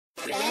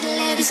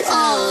Red lips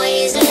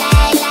always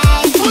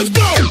lie. Let's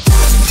go!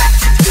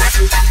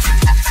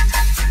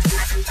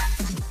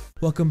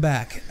 Welcome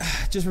back.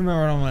 Just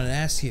remember what I wanted to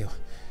ask you.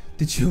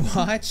 Did you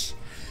watch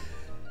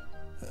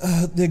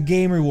the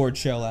Game Reward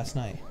show last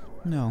night?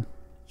 No.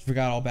 You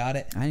forgot all about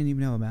it? I didn't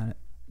even know about it.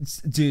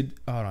 Dude,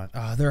 hold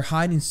on. They're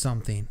hiding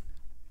something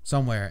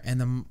somewhere, and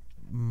the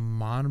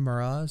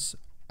Monmaras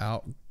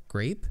out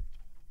grope,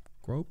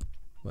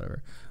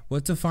 whatever.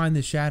 What to find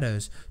the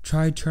shadows?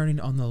 Try turning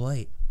on the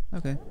light.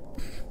 Okay.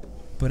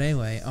 But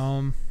anyway,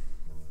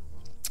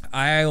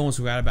 I almost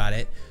forgot about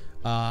it.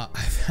 I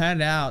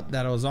found out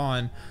that it was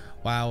on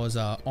while I was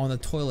on the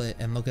toilet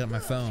and looking at my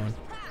phone,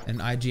 and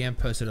IGN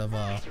posted of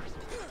a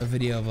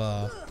video of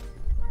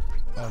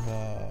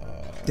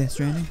Death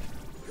Stranding?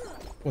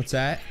 What's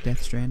that?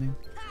 Death Stranding?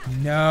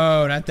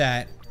 No, not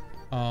that.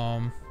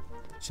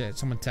 Shit,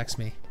 someone text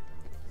me.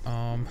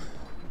 I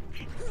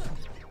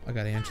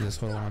gotta answer this.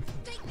 Hold on.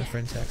 My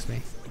friend texted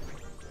me.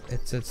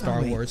 It said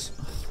Star Wars.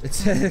 It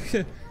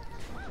said,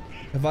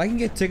 if I can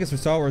get tickets for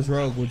Star Wars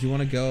Rogue, would you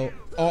want to go?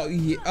 Oh,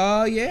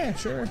 yeah,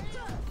 sure.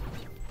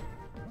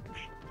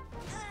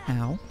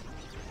 Ow.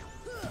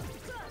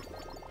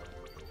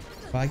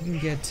 If I can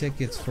get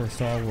tickets for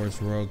Star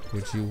Wars Rogue,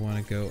 would you want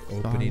to go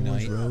opening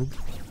night? Rogue?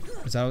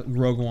 Is that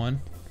Rogue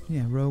One?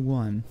 Yeah, Rogue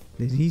One.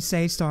 Did he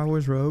say Star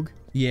Wars Rogue?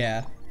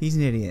 Yeah. He's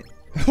an idiot.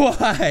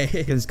 Why?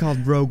 Because it's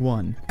called Rogue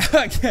One.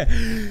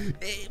 Okay.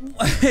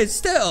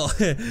 Still.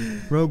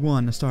 Rogue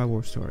One, a Star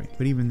Wars story.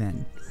 But even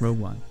then, Rogue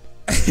One.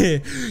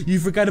 You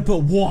forgot to put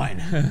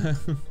one.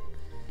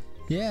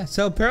 Yeah,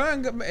 so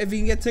apparently if you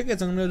can get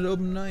tickets, I'm going to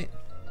open night.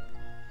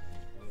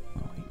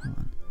 Oh, wait, hold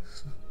on.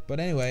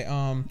 But anyway,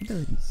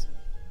 Abilities.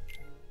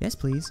 Yes,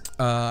 please.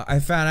 I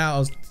found out I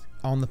was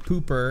on the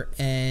pooper,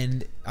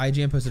 and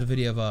IGN posted a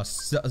video of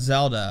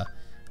Zelda,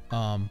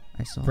 I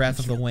saw Breath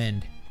of the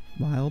Wind.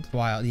 Wild,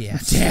 yeah. I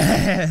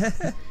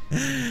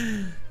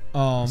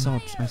saw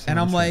And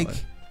I'm the like,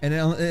 trailer. and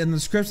in the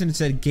description it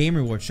said Game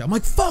Reward show. I'm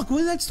like, fuck, when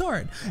did that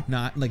start?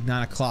 Not like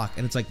 9 o'clock,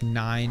 and it's like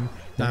 9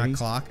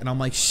 o'clock, and I'm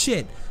like,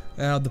 shit.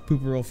 I got out the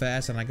pooper real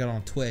fast, and I got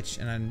on Twitch,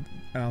 and I'm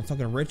talking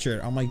to Richard.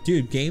 I'm like,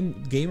 dude,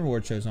 Game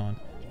Reward show's on.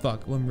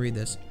 Fuck, let me read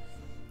this.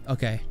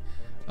 Okay.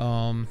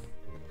 Let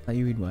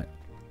you read what?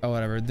 Oh,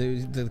 whatever.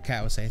 The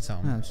cat was saying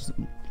something. Oh, it's just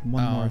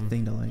one more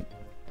thing to like.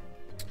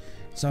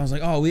 So I was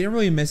like, oh, we didn't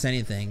really miss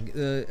anything.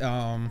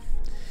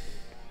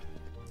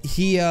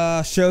 He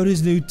showed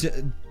his new,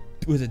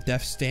 was it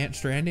Death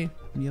Stranding?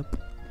 Yep.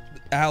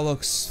 That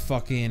looks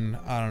fucking,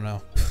 I don't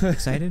know.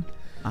 Excited?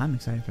 I'm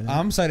excited for that.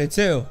 I'm excited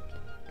too.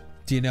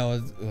 Do you know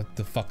what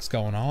the fuck's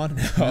going on?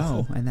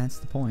 No, and that's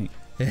the point.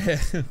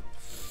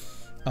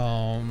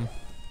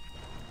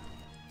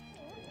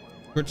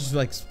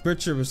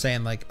 Richard was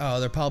saying like, oh,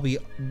 they're probably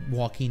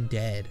Walking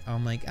Dead.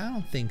 I'm like, I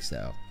don't think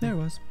so. There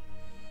was.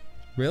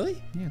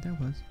 Really? Yeah, there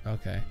was.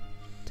 Okay.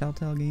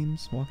 Telltale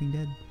Games, Walking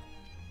Dead.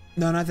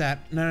 No, not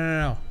that.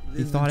 No.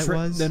 You thought it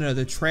was? No,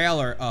 the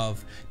trailer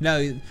of...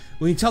 No,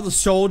 when you tell the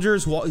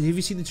soldiers... Have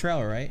you seen the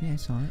trailer, right? Yeah, I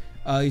saw it.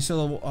 You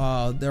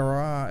saw the... there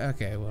are...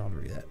 Okay, well, I'll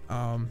read that.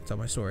 Tell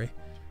my story.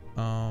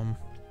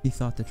 He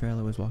thought the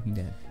trailer was Walking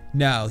Dead.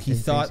 No, he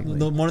thought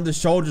one of the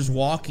soldiers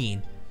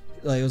walking...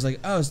 Like, it was like,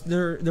 oh,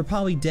 they're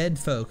probably dead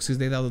folks because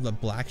they had the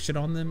black shit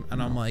on them.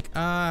 And I'm like,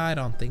 I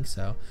don't think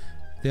so.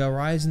 They'll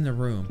rise in the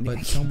room,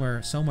 but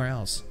somewhere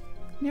else.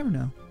 You never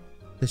know.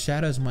 The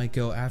shadows might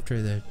go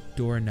after the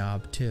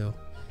doorknob too.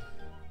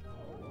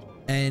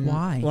 And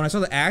why? When I saw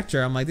the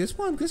actor, I'm like, this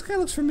guy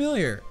looks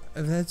familiar.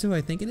 If that's who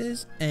I think it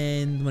is.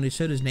 And when he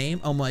showed his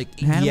name, I'm like,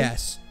 Hannibal?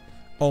 yes.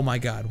 Oh my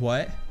god,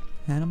 what?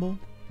 Hannibal?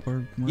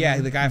 Or yeah,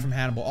 the guy from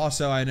Hannibal.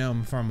 Also, I know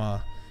him from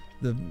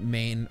the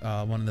main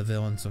one of the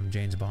villains from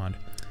James Bond.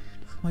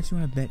 Why do you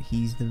want to bet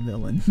he's the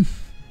villain?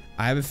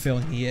 I have a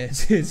feeling he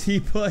is.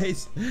 He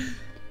plays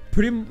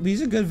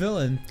he's a good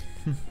villain.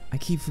 I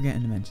keep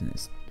forgetting to mention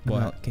this. What?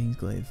 About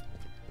Kingsglave.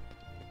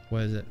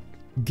 What is it?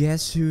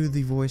 Guess who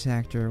the voice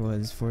actor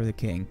was for the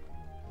king?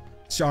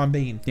 Sean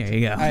Bean. There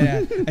you go.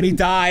 And he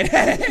died.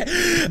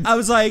 I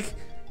was like,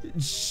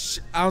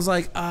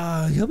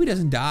 I hope he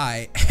doesn't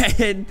die.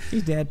 And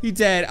he's dead. He's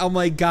dead. I'm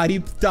like, God, he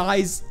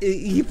dies.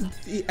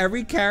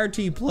 Every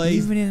character he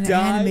plays, even in an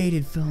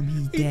animated film,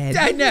 he's dead.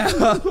 I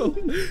know.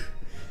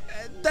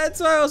 That's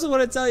why I also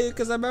want to tell you,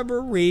 because I remember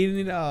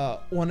reading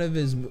one of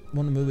the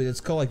movies.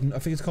 It's called I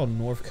think it's called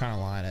North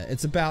Carolina.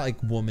 It's about like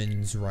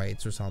women's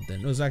rights or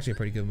something. It was actually a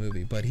pretty good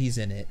movie, but he's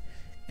in it.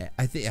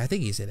 I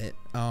think he's in it.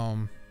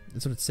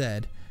 That's what it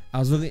said. I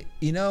was looking,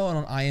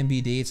 on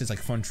IMDb it says like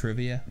fun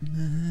trivia.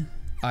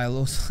 I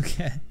was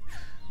looking at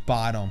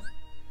bottom.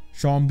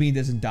 Sean Bean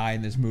doesn't die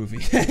in this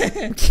movie.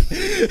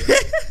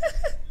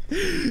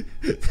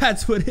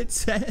 That's what it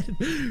said.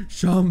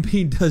 Sean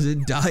Bean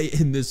doesn't die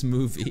in this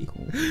movie.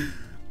 Cool.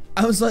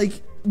 I was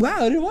like,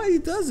 wow, why he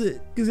does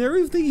it? Because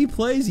everything he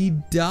plays, he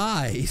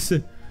dies.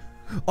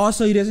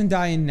 Also, he doesn't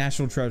die in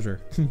National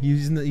Treasure.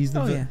 He's in yeah,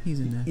 he's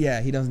in there.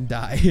 Yeah, he doesn't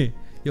die.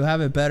 You'll have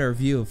a better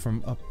view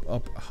from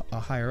up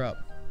higher up.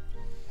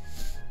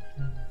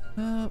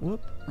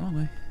 Whoop, wrong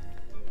way.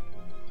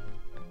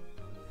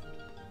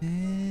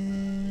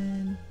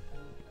 And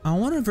I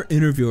wonder if an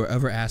interviewer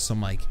ever asked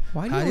him like,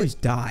 why do you always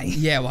die?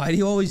 Yeah, why do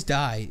you always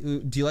die?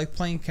 Do you like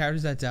playing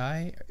characters that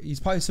die? He's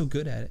probably so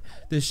good at it.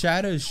 The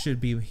shadows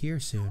should be here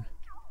soon.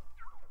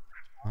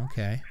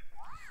 Okay.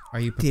 Are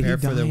you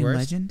prepared for the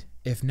worst? Legend?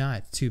 If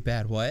not, too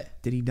bad.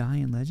 What? Did he die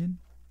in Legend?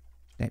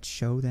 That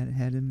show that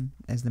had him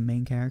as the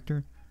main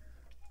character?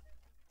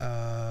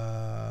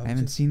 I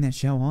haven't seen that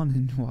show on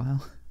in a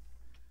while.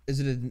 Is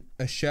it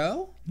a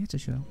show? Yeah, it's a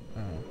show.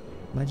 Oh.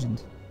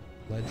 Legend.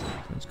 Legend.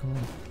 That's what it's called.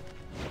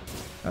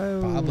 Oh,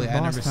 Probably.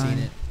 I've never time. seen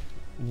it.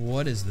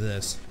 What is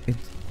this?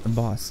 It's a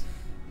boss.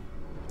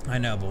 I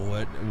know, but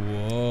what?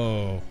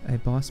 Whoa. A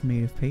boss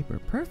made of paper.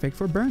 Perfect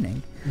for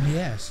burning.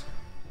 Yes.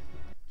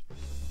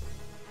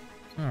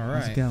 All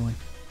right. How's it going?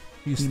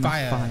 Use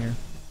fire.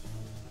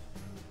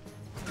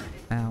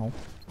 Ow.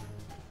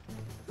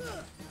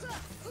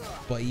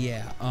 But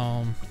yeah,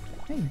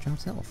 Hey, it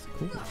drops health.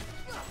 Cool.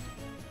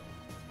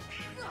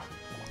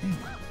 Hey.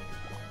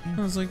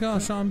 I was like, oh,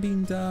 Sean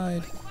Bean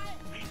died.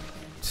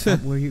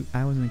 Were you?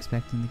 I wasn't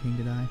expecting the king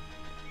to die.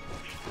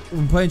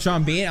 When playing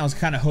Sean Bean, I was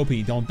kind of hoping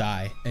he don't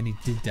die, and he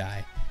did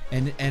die.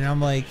 And I'm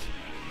like,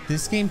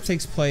 this game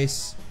takes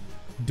place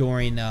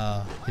during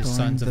his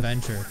son's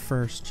adventure.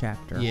 First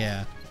chapter.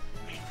 Yeah.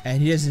 And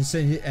he doesn't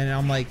say, and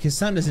I'm like, his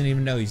son doesn't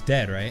even know he's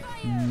dead, right?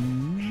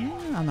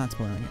 I'm not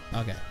spoiling it.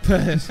 Okay.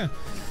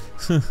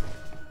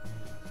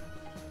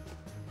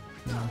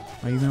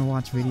 Are you gonna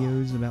watch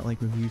videos about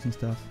like reviews and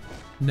stuff?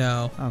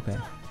 No. Okay.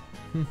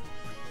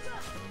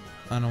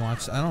 I don't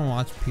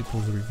watch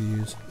people's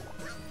reviews.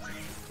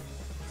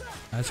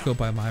 I just go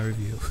by my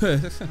review.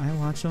 I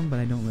watch them, but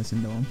I don't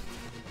listen to them.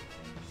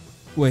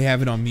 Wait,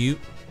 have it on mute?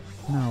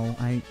 No,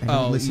 I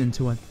don't listen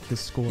to what the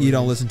score You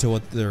don't is. listen to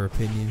what their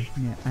opinion.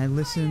 Yeah, I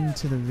listen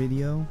to the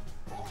video,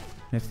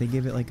 and if they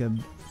give it like a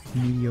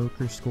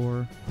mediocre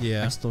score,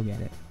 Yeah. I still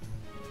get it.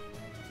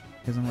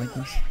 Because I'm like,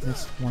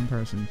 that's one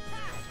person.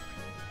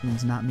 And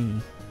it's not me.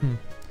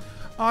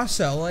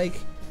 Also, like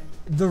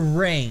the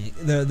ring,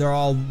 they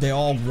all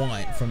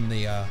want from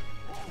the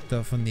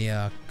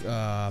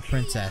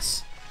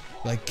princess.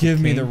 Like, give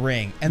me the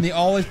ring, and they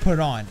always put it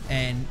on,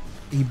 and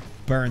he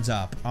burns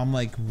up. I'm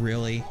like,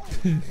 really?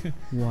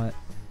 What?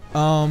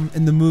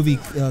 In the movie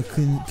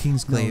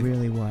Kingsglave. No,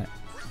 really, what?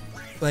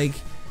 Like,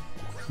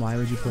 why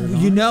would you put it on?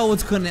 you know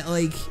what's gonna,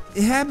 like,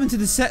 it happened to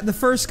the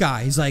first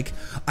guy. He's like,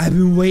 I've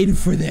been waiting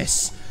for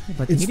this. Yeah,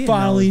 but It's he didn't know it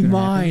was finally gonna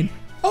mine.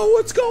 happen. Oh,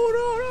 what's going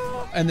on?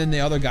 Oh. And then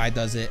the other guy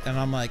does it, and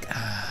I'm like,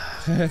 ah.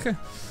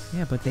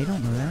 Yeah, but they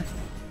don't know that.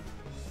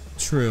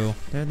 True.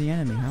 They're the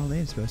enemy. How are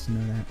they supposed to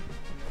know that?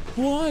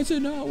 Why is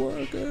it not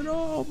working?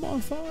 Oh, I'm on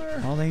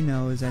fire. All they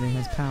know is that it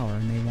has power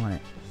and they want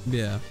it.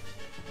 Yeah.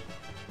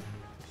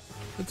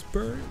 Let's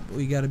burn.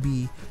 We gotta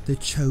be the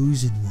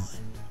chosen one.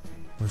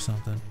 Or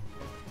something.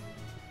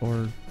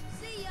 Or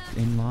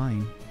in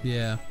line.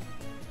 Yeah.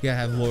 You gotta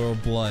have loyal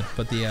blood.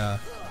 But the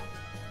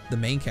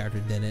main character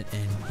didn't,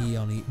 and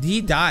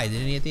he died,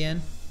 didn't he, at the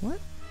end? What?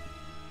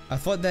 I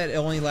thought that it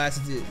only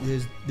lasted,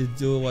 the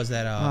duel was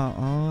that,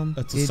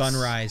 it's a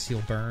sunrise,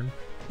 he'll burn.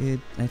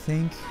 I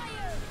think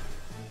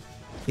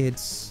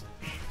it's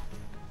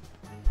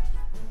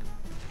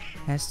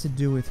has to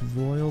do with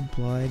royal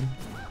blood,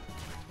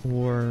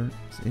 or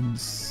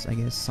I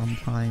guess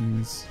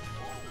sometimes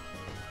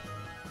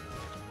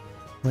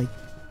like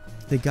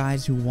the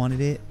guys who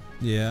wanted it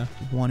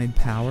wanted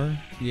power,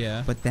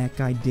 but that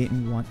guy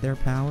didn't want their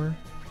power,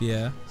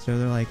 so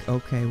they're like,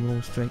 okay,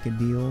 we'll strike a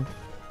deal,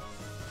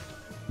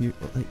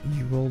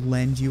 we'll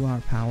lend you our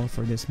power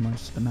for this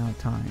much amount of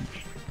time.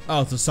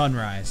 Oh, it's a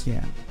sunrise.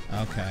 Yeah.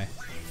 Okay.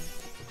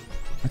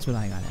 That's what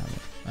I got out of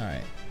it.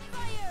 Alright.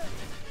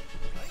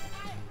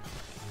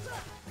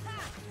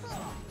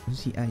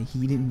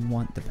 He didn't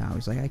want the power.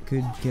 He's like, I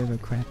could give a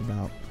crap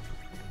about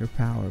your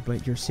power,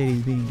 but your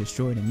city's being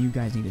destroyed and you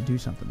guys need to do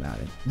something about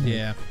it.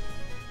 Yeah.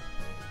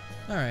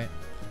 Alright.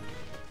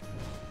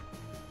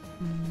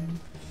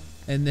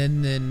 And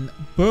then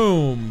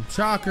boom,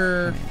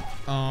 shocker.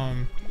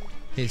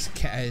 His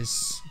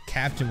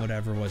captain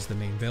whatever was the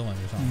main villain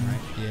or something, right?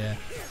 Yeah.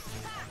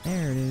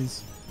 There it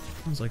is.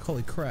 I was like,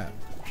 holy crap.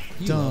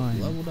 You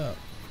Done. leveled up.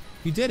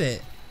 You did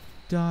it.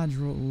 Dodge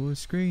roll,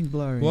 screen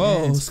blurry.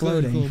 Whoa, yeah, it's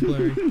floating.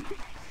 blurry.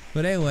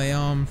 But anyway,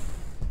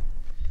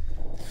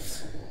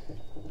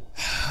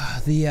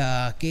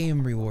 the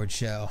game reward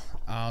show.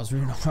 I was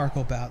reading an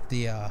article about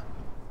the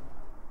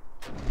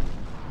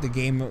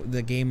game of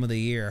the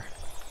year.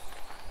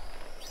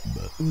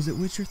 Was it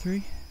Witcher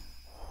 3?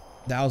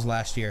 That was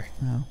last year.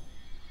 No.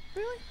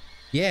 Really?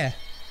 Yeah,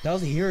 that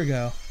was a year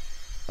ago.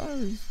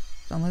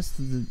 Unless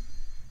the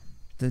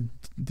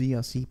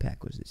DLC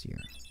pack was this year.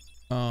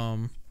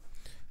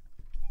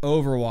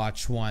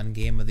 Overwatch won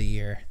game of the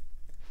year.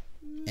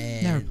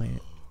 And Never played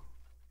it.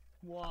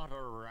 What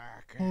a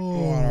racket.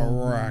 Oh, what a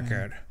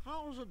racket.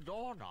 How's a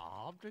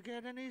doorknob to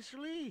get any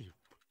sleep?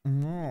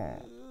 Oh.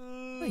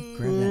 Like,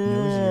 grab that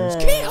nose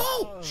of yours.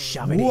 Keyhole!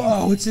 Shove it in.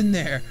 Whoa, it's in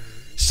there.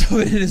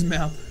 Shove it in his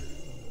mouth.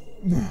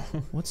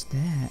 What's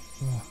that?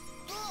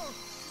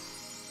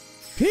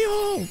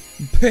 Keyhole!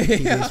 He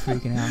is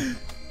freaking out.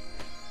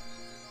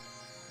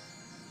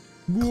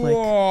 Click.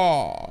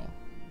 Whoa.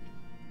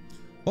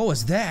 What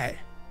was that?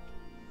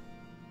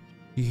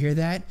 You hear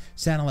that?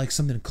 Sounded like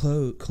something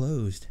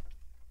closed.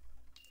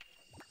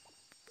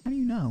 How do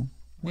you know?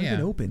 When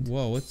it opened?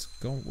 Whoa,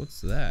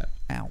 what's that?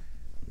 Ow.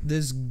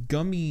 This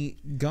gummy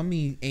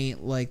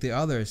ain't like the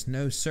others.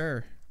 No,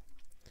 sir.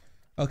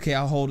 Okay,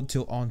 I'll hold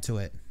onto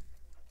it.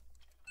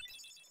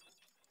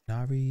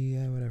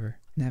 Whatever.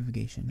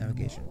 Navigation.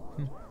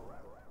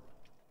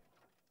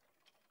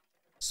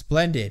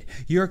 Splendid.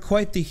 You're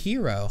quite the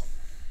hero.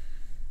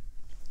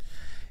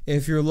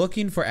 If you're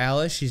looking for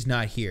Alice, she's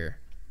not here.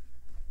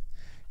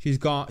 She's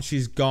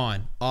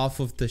gone off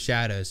of the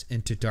shadows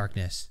into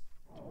darkness.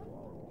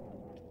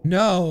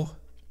 No.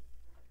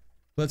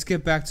 Let's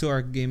get back to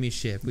our gimme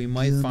ship. We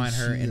might find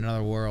her in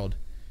another world.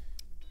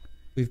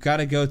 We've got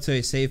to go to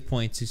a save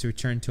point to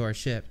return to our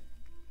ship.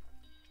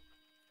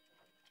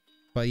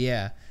 But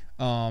yeah,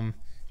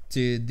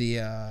 dude,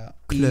 the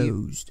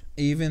closed.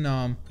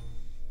 Even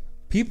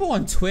people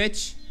on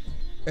Twitch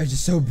are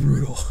just so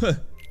brutal. What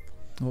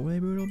were they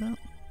brutal about?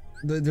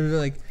 They're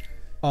like,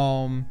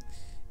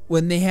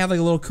 when they have like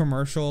a little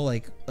commercial,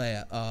 they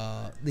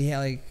have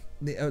like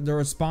they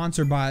were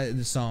sponsored by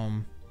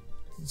some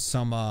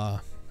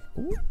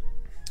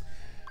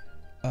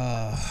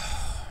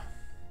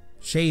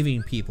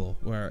shaving people,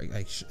 where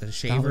like a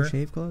shaver. Dollar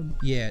Shave Club?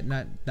 Yeah,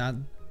 not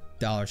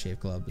Dollar Shave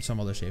Club, but some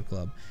other shave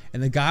club.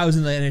 And the guy was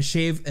in a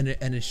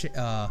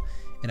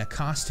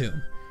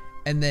costume,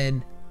 and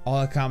then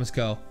all the comments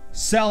go,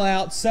 sell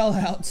out, sell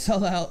out,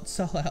 sell out,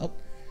 sell out.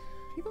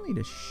 People need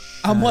to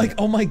I'm like,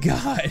 oh my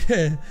god.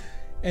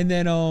 And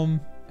then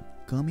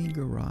Gummy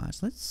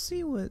Garage. Let's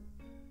see what.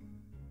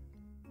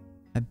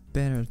 I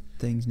better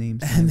things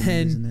named. And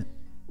then isn't it?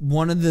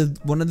 one of the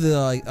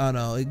like, I don't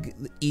know, like,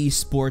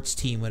 esports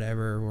team,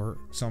 whatever, or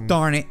some.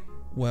 Darn it!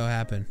 What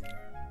happened?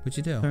 What'd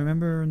you do? I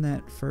remember in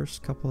that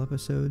first couple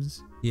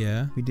episodes.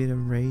 Yeah. We did a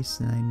race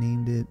and I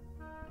named it.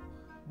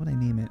 What'd I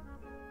name it?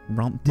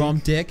 Rump Dick.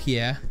 Rump Dick,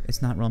 yeah.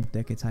 It's not Rump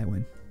Dick. It's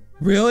Highwind.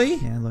 Really?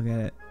 Yeah, look at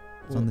it.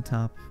 It's on the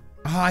top.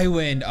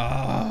 Highwind.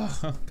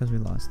 Oh. Because we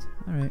lost.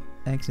 All right,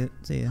 exit.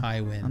 See ya.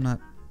 Highwind. I'm not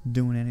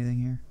doing anything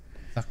here.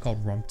 It's not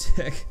called Rump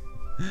Dick.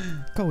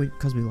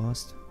 Because we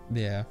lost.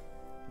 Yeah.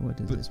 What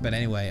does this? But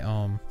anyway,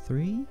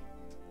 3,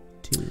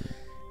 2.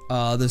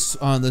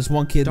 This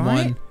one kid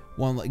Darn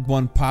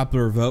won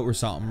popular vote or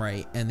something,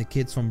 right? And the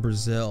kid's from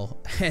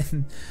Brazil,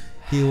 and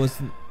he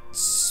wasn't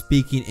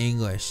speaking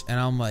English, and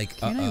I'm like,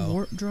 Can I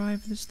warp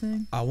drive this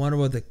thing? I wonder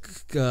what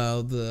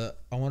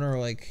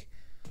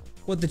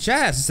what the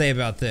chat has to say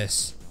about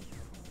this.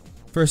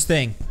 First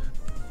thing,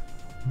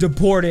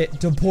 deport it,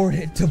 deport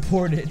it,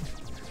 deport it.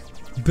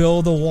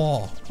 Build a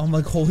wall. I'm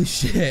like, holy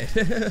shit.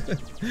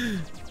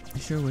 I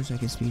sure wish I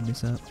could speed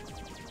this up.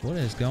 What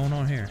is going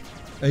on here?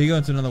 Are you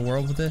going to another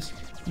world with this?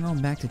 I'm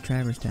going back to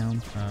Traverse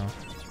Town. Oh.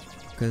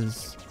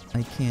 Because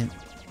I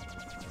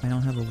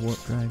don't have a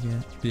warp drive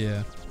yet.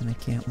 Yeah. And I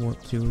can't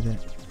warp to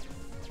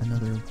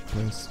another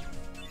place.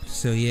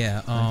 So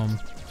yeah,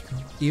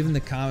 even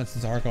the comments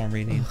this article I'm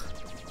reading,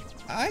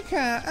 I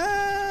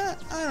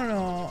don't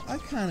know, I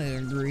kind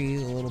of agree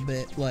a little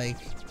bit. Like,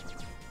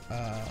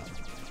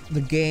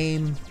 the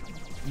game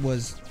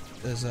was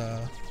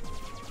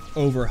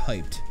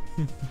overhyped.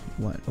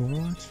 What,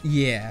 Overwatch?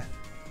 Yeah.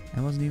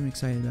 I wasn't even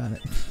excited about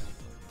it.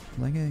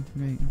 Like, hey,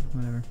 great,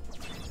 whatever.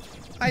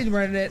 I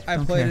read it, I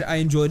played it, I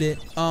enjoyed it.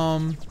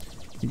 Don't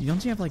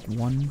you have like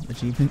one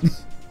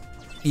achievement?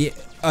 Yeah.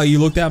 Oh, you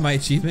looked at my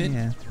achievement?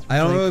 Yeah. I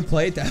don't really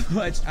play it that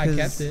much. I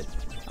kept it.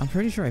 I'm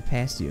pretty sure I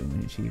passed you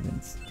in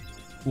achievements.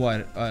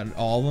 What?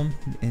 All of them?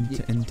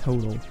 In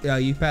total. Yeah,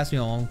 you passed me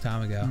a long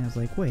time ago. And I was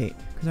like, wait,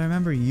 because I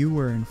remember you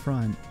were in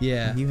front.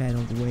 Yeah. Like, you had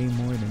way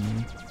more than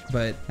me.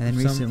 But and then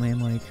recently, I'm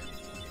like,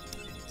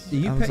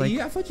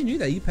 I thought you knew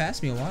that. You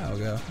passed me a while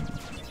ago.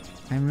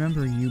 I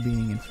remember you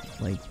being in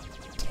like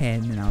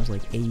 10, and I was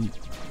like 8.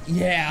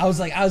 Yeah, I was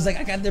like,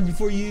 I got there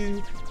before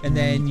you, and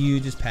then you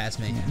just passed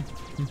me. Yeah.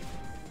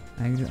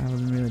 I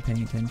wasn't really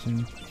paying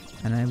attention,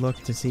 and I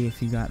looked to see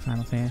if you got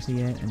Final Fantasy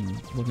yet, and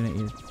looking at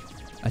your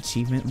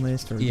achievement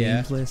list or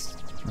games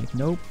list, like,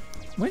 nope.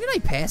 When did I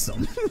pass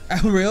them?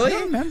 Oh, really? I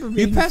don't remember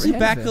being You passed me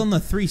back ahead of on the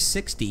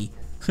 360.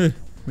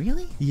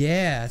 Really?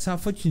 Yeah, that's how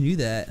thought you knew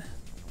that.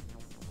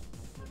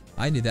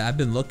 I knew that. I've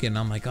been looking.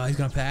 I'm like, oh, he's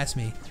gonna pass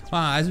me.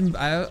 Wow, I don't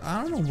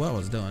know what I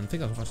was doing. I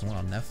think I was watching a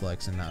lot on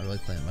Netflix and not really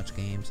playing much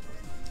games.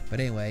 But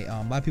anyway,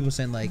 a lot of people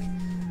saying like,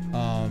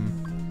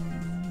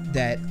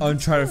 that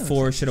Uncharted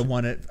 4 should have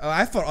won it.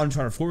 I thought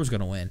Uncharted 4 was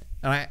gonna win,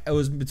 and it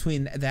was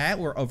between that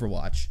or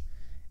Overwatch.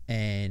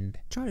 And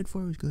Uncharted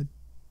 4 was good.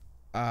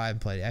 I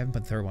haven't played it. I haven't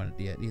played the third one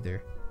yet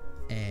either.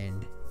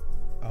 And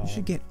you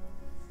should get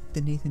the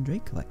Nathan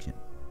Drake collection.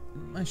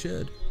 I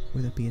should.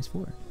 With a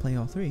PS4. Play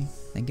all 3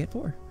 and get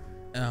 4.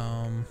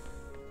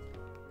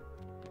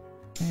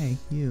 Hey,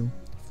 you.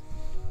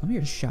 I'm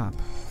here to shop.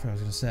 I was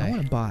gonna say. I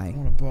want to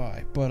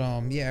buy. But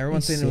yeah,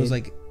 everyone's saying it was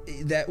like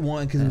that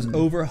one because it was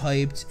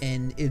overhyped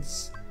and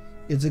it's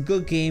a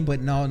good game,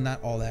 but no,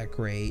 not all that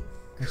great.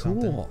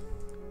 Cool.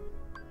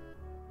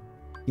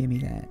 Give me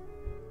that.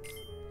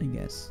 I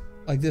guess.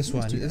 Like this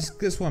one.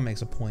 This one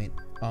makes a point.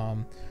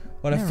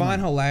 What I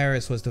find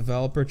hilarious was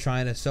developer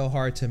trying to so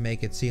hard to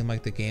make it seem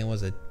like the game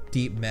was a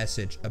deep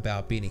message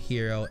about being a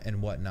hero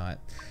and whatnot.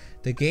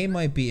 The game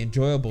might be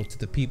enjoyable to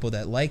the people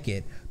that like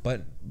it,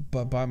 but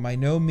by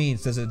no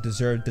means does it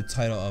deserve the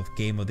title of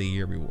Game of the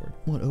Year reward.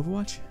 What,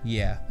 Overwatch?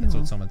 Yeah, that's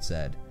what someone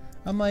said.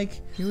 I'm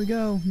like, here we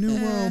go, new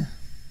world.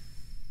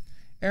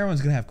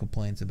 Everyone's gonna have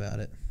complaints about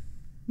it.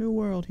 New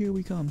world, here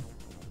we come.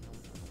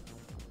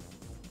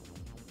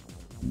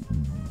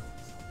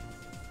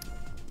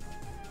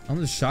 I'm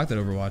just shocked at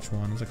Overwatch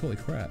 1. I was like, holy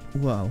crap.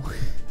 Whoa.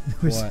 There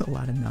was What? a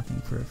lot of nothing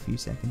for a few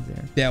seconds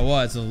there. Yeah, it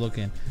was. I was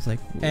looking. It's like,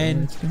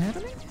 And- what's been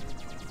happening?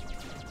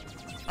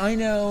 I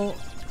know.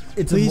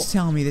 It's Please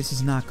tell me this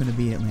is not going to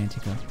be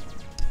Atlantica.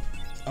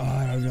 Oh,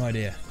 I have no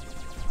idea.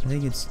 I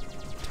think it's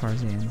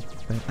Tarzan,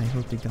 but I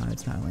hope to God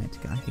it's not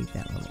Atlantica. I hate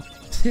that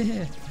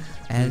level.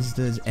 As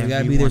does We gotta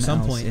everyone be there some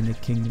else point. in the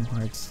Kingdom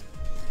Hearts.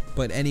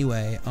 But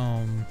anyway,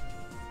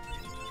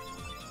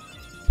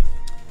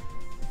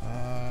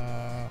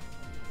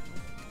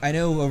 I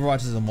know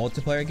Overwatch is a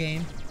multiplayer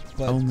game,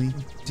 but Only.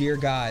 dear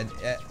God,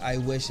 I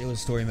wish it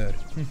was story mode.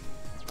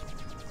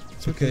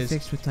 That's what they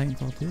fixed with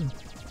Titanfall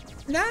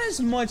 2. Not as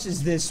much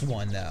as this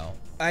one though.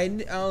 I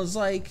was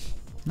like,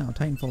 No,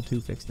 Titanfall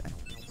 2 fixed that.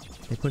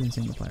 They put in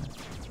single player.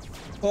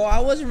 well, I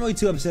wasn't really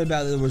too upset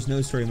about that there was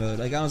no story mode.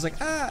 Like I was like,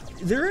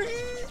 there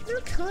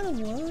kind of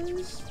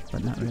was,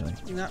 But not really.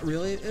 not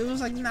really. It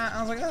was like not.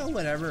 I was like, oh,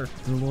 whatever.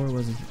 The lore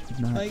wasn't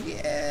not Like,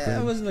 yeah,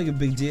 good. it wasn't like a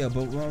big deal.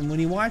 But when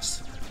you watch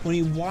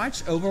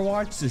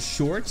Overwatch the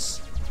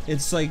shorts,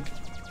 it's like,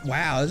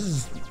 wow, this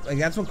is like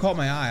that's what caught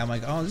my eye. I'm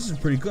like, oh, this is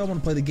pretty good. I want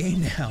to play the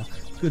game now.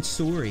 Good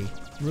story,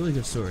 really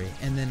good story.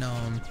 And then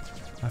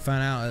I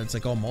found out it's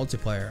like all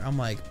multiplayer. I'm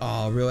like,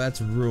 oh, really?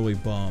 That's really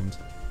bummed.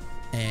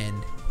 And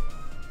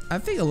I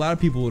think a lot of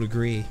people would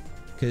agree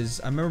because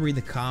I remember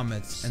reading the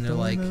comments and they're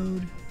Story like.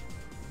 mode.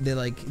 They're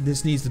like,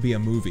 this needs to be a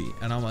movie,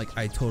 and I'm like,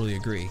 I totally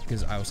agree,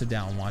 because I will sit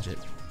down and watch it.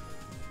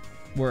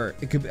 Where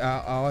it could be,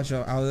 I'll watch.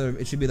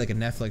 It should be like a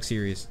Netflix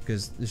series,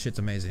 because this shit's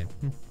amazing.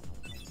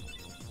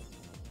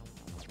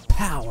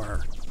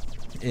 Power.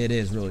 It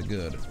is really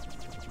good,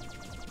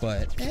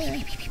 but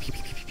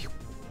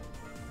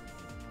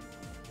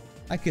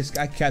I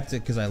kept it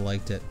because I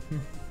liked it,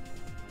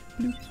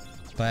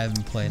 but I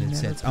haven't played it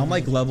since. I'm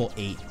like level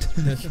 8.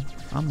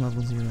 I'm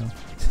level 0.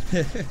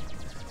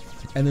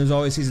 And there's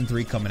always season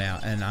 3 coming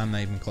out, and I'm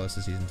not even close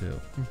to season 2.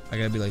 I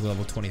gotta be like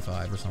level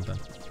 25 or something.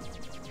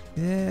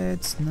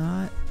 It's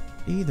not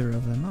either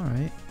of them. All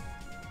right.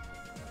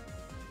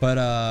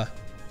 But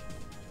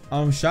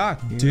I'm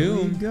shocked. Here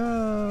Doom. we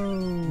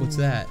go. What's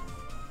that?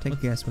 Take a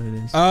guess what it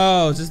is.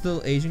 Oh, is this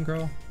the Asian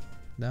girl?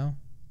 No.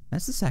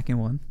 That's the second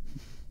one.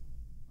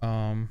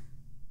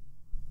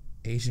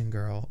 Asian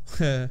girl. I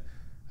forgot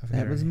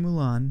That her was name.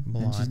 Mulan, and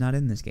Mulan. she's not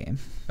in this game.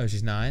 Oh,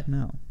 she's not.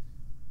 No.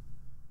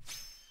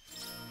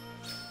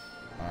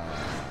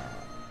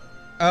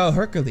 Oh,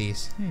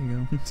 Hercules. There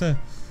you go.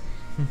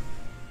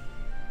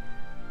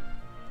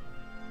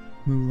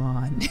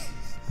 Mulan.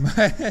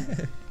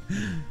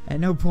 At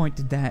no point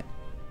did that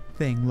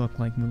thing look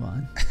like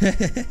Mulan.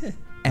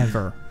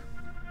 Ever.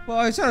 Well,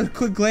 I saw a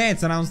quick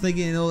glance and I was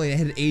thinking, oh, it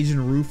had an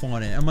Asian roof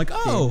on it. I'm like, Did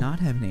oh, not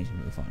have an Asian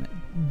roof on it.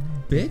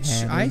 It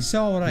bitch, had I a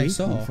saw what I Greek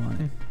saw. roof on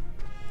it.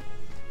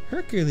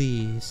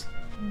 Hercules.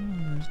 Oh,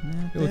 there's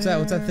that What's that?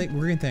 What's that there. thing?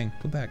 Green thing.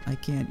 Go back. I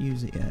can't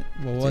use it yet.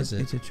 What was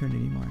it? It's a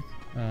Trinity mark.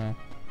 Oh.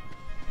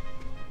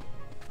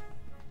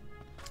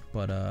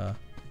 But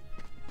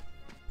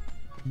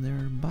There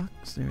are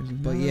bucks. There's another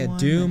But yeah, one. I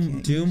Doom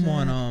can't Doom use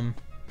won that.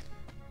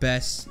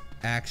 best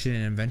action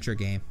and adventure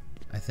game,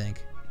 I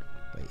think.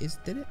 Wait,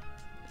 did it?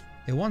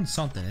 It won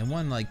something. It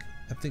won like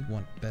I think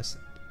won best.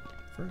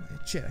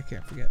 Shit, I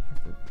can't forget.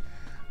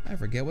 I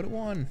forget what it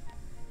won.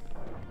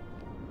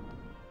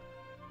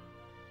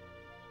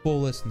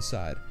 Full list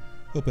inside.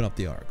 Open up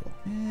the article.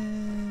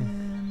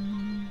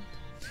 And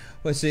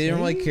Wait, so you didn't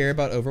really Save? care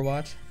about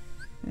Overwatch?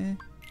 eh,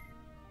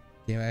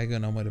 Yeah, I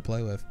got no way to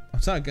play with. I'm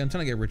trying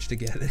to get rich to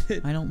get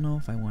it. I don't know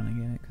if I want to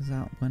get it because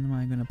when am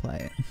I gonna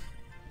play it?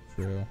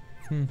 True.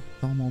 It's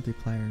all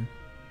multiplayer.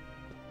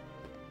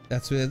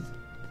 That's with.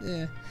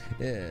 Yeah.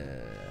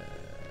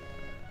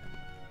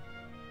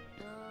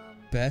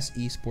 Best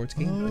esports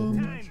game. Oh.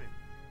 Overwatch.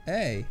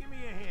 Hey. Give me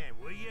a hand,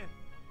 will you?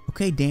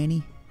 Okay,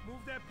 Danny. Move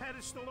that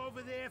pedestal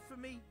over there for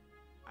me.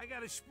 I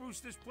gotta spruce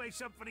this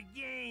place up for the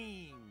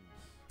game.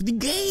 The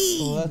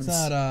games. Well, that's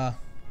not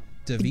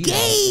The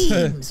DeVito.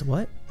 games.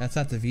 What? That's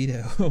not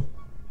DeVito. Sure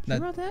That-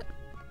 about that?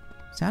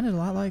 Sounded a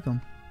lot like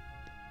him.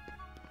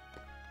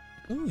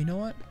 Oh, you know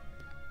what?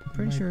 I'm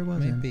pretty sure it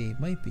was him.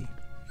 Might be.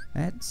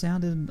 That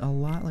sounded a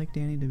lot like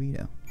Danny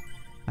DeVito.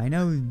 I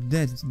know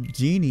that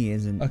Genie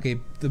isn't. Okay,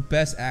 the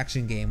best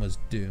action game was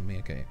Doom.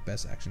 Okay,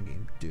 best action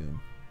game, Doom.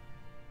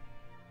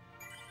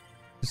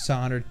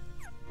 Dishonored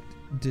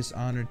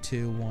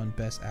 2 won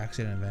best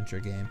action and adventure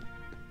game.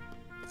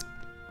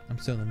 I'm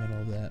still in the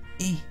middle of that.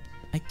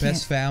 I can't.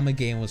 Best family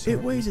game was.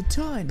 It weighs a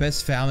ton.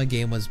 Best family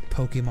game was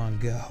Pokemon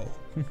Go.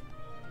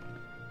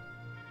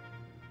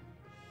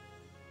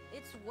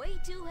 It's way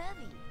too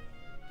heavy.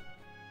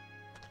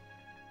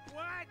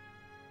 What?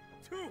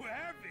 Too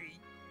heavy?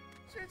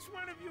 Since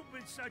when have you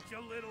been such a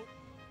little...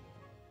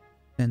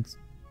 And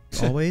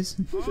always?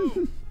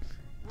 Oh,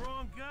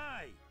 wrong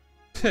guy.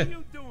 What are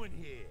you doing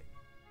here?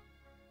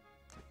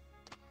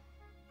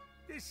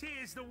 This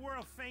here's the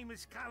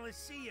world-famous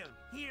Coliseum.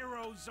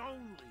 Heroes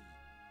only.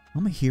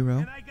 I'm a hero.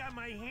 And I got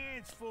my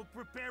hands full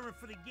preparing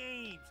for the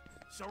games.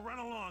 So run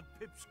along,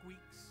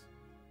 pipsqueaks.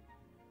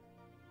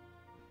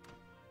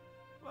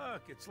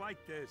 Look, it's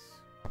like this.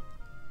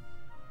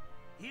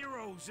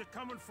 Heroes are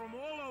coming from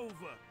all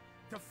over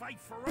to fight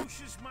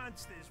ferocious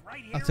monsters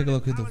right here. I'll take a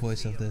look at the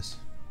voice of this.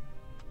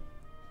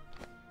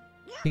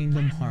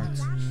 Kingdom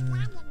Hearts.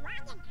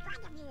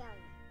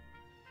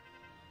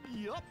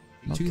 Yup.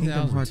 Oh,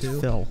 Kingdom Hearts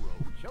 2002. Phil.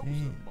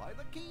 Chosen by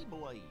the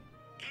Keyblade.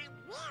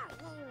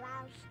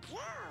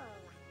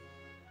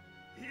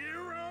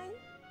 Hero?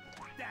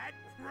 That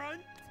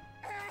runt?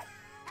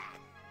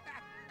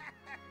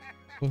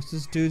 What's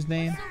this dude's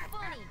name? So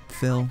funny.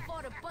 Phil. I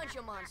fought a bunch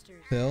of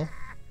monsters. Phil?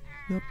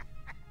 Yep.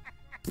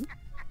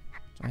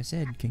 I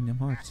said Kingdom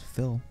Hearts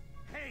Phil.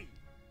 Hey,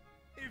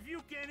 if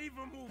you can't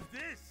even move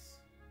this,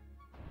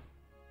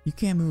 You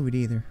can't move it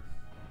either.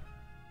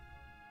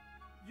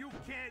 you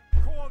can't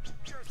call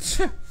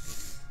yourself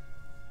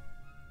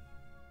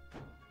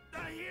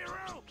the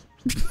hero.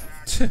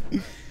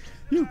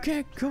 You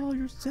can't call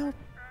yourself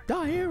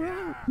the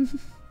hero.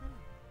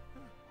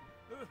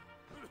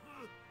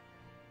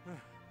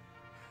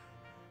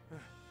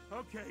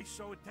 Okay,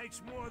 so it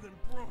takes more than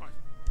brawn.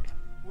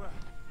 Well,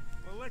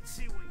 let's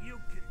see what you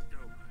can do.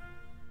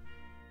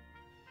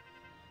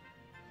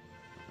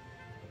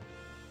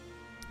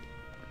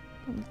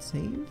 Let's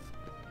save.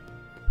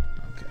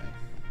 Okay.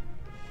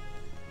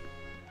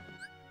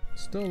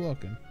 Still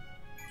looking.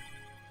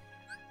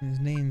 His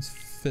name's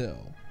Phil.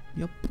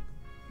 Yep.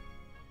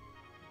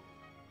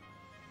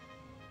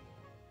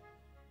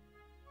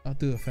 I'll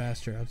do it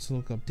faster. I'll just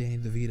look up Danny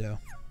DeVito.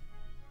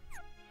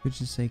 Could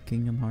just say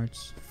Kingdom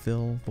Hearts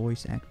Phil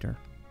voice actor.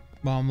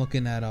 Well, I'm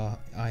looking at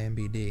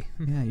IMDb.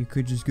 Yeah, you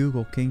could just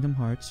Google Kingdom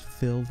Hearts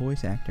Phil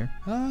voice actor.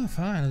 Oh,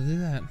 fine. I'll do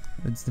that.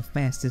 It's the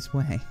fastest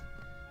way.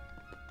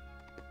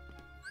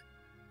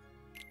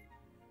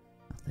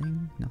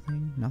 Nothing,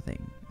 nothing,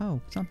 nothing.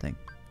 Oh, something.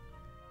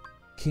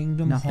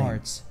 Kingdom Nothing.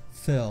 Hearts.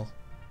 Phil.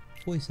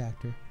 Voice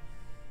actor.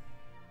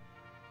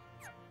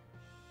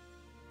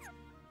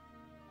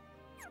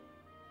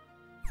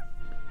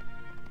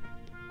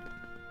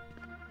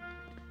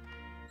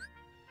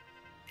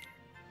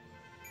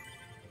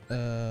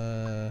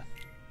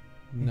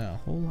 No.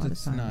 Whole lot of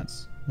It's not.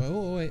 silence.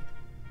 Wait.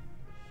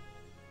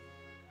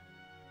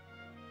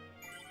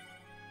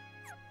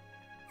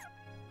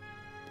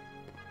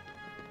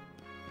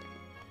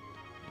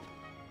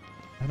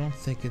 I don't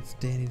think it's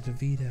Danny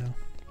DeVito.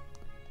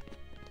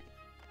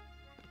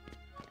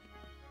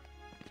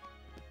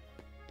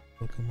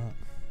 Look him up.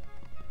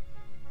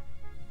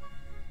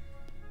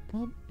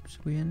 Well,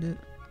 should we end it?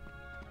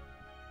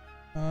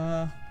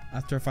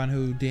 After I find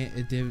who Danny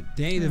Alright,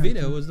 DeVito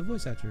then. was the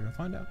voice actor, I'll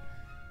find out.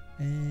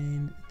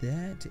 And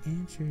that to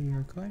answer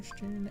your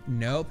question,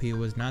 nope, he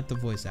was not the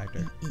voice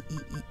actor.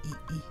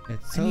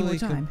 It's I need more totally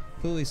time.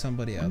 completely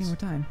somebody I need else. more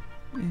time.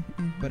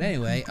 But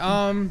anyway,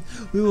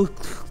 we will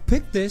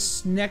pick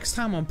this next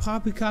time on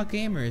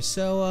PoppycockGamers.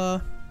 So,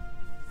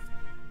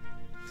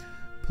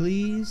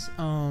 please,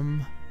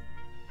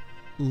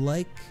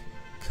 like,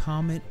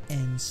 comment,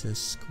 and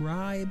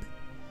subscribe.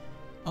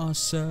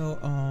 Also,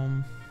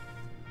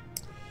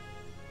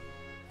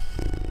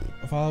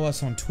 follow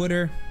us on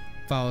Twitter,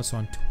 follow us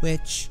on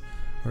Twitch,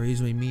 or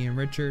usually me and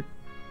Richard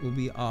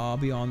I'll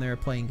be on there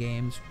playing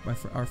games.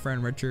 Our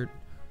friend Richard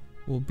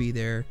will be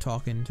there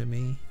talking to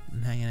me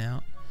and hanging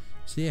out.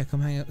 So yeah,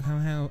 come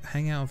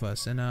hang out with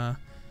us, and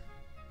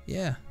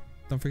yeah,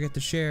 don't forget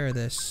to share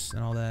this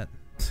and all that.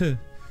 All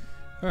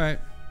right,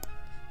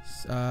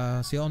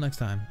 see y'all next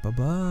time. Bye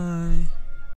bye.